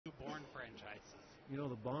You know,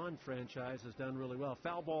 the Bond franchise has done really well.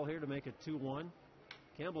 Foul ball here to make it 2-1.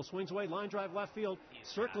 Campbell swings away, line drive left field.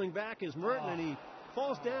 Circling back is Merton, and he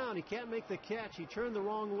falls down. He can't make the catch. He turned the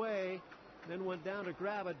wrong way, then went down to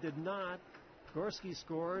grab it, did not. Gorski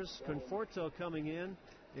scores. Conforto coming in.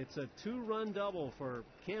 It's a 2-run double for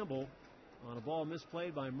Campbell on a ball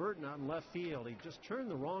misplayed by Merton out in left field. He just turned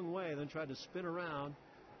the wrong way, then tried to spin around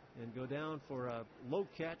and go down for a low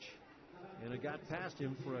catch, and it got past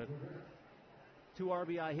him for a 2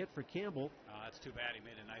 RBI hit for Campbell. That's too bad. He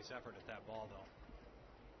made a nice effort at that ball, though.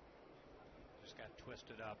 Just got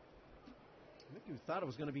twisted up. I think you thought it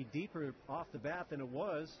was going to be deeper off the bat than it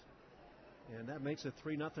was. And that makes it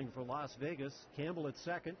 3-0 for Las Vegas. Campbell at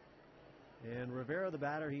second. And Rivera, the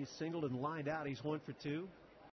batter, he's singled and lined out. He's 1 for 2.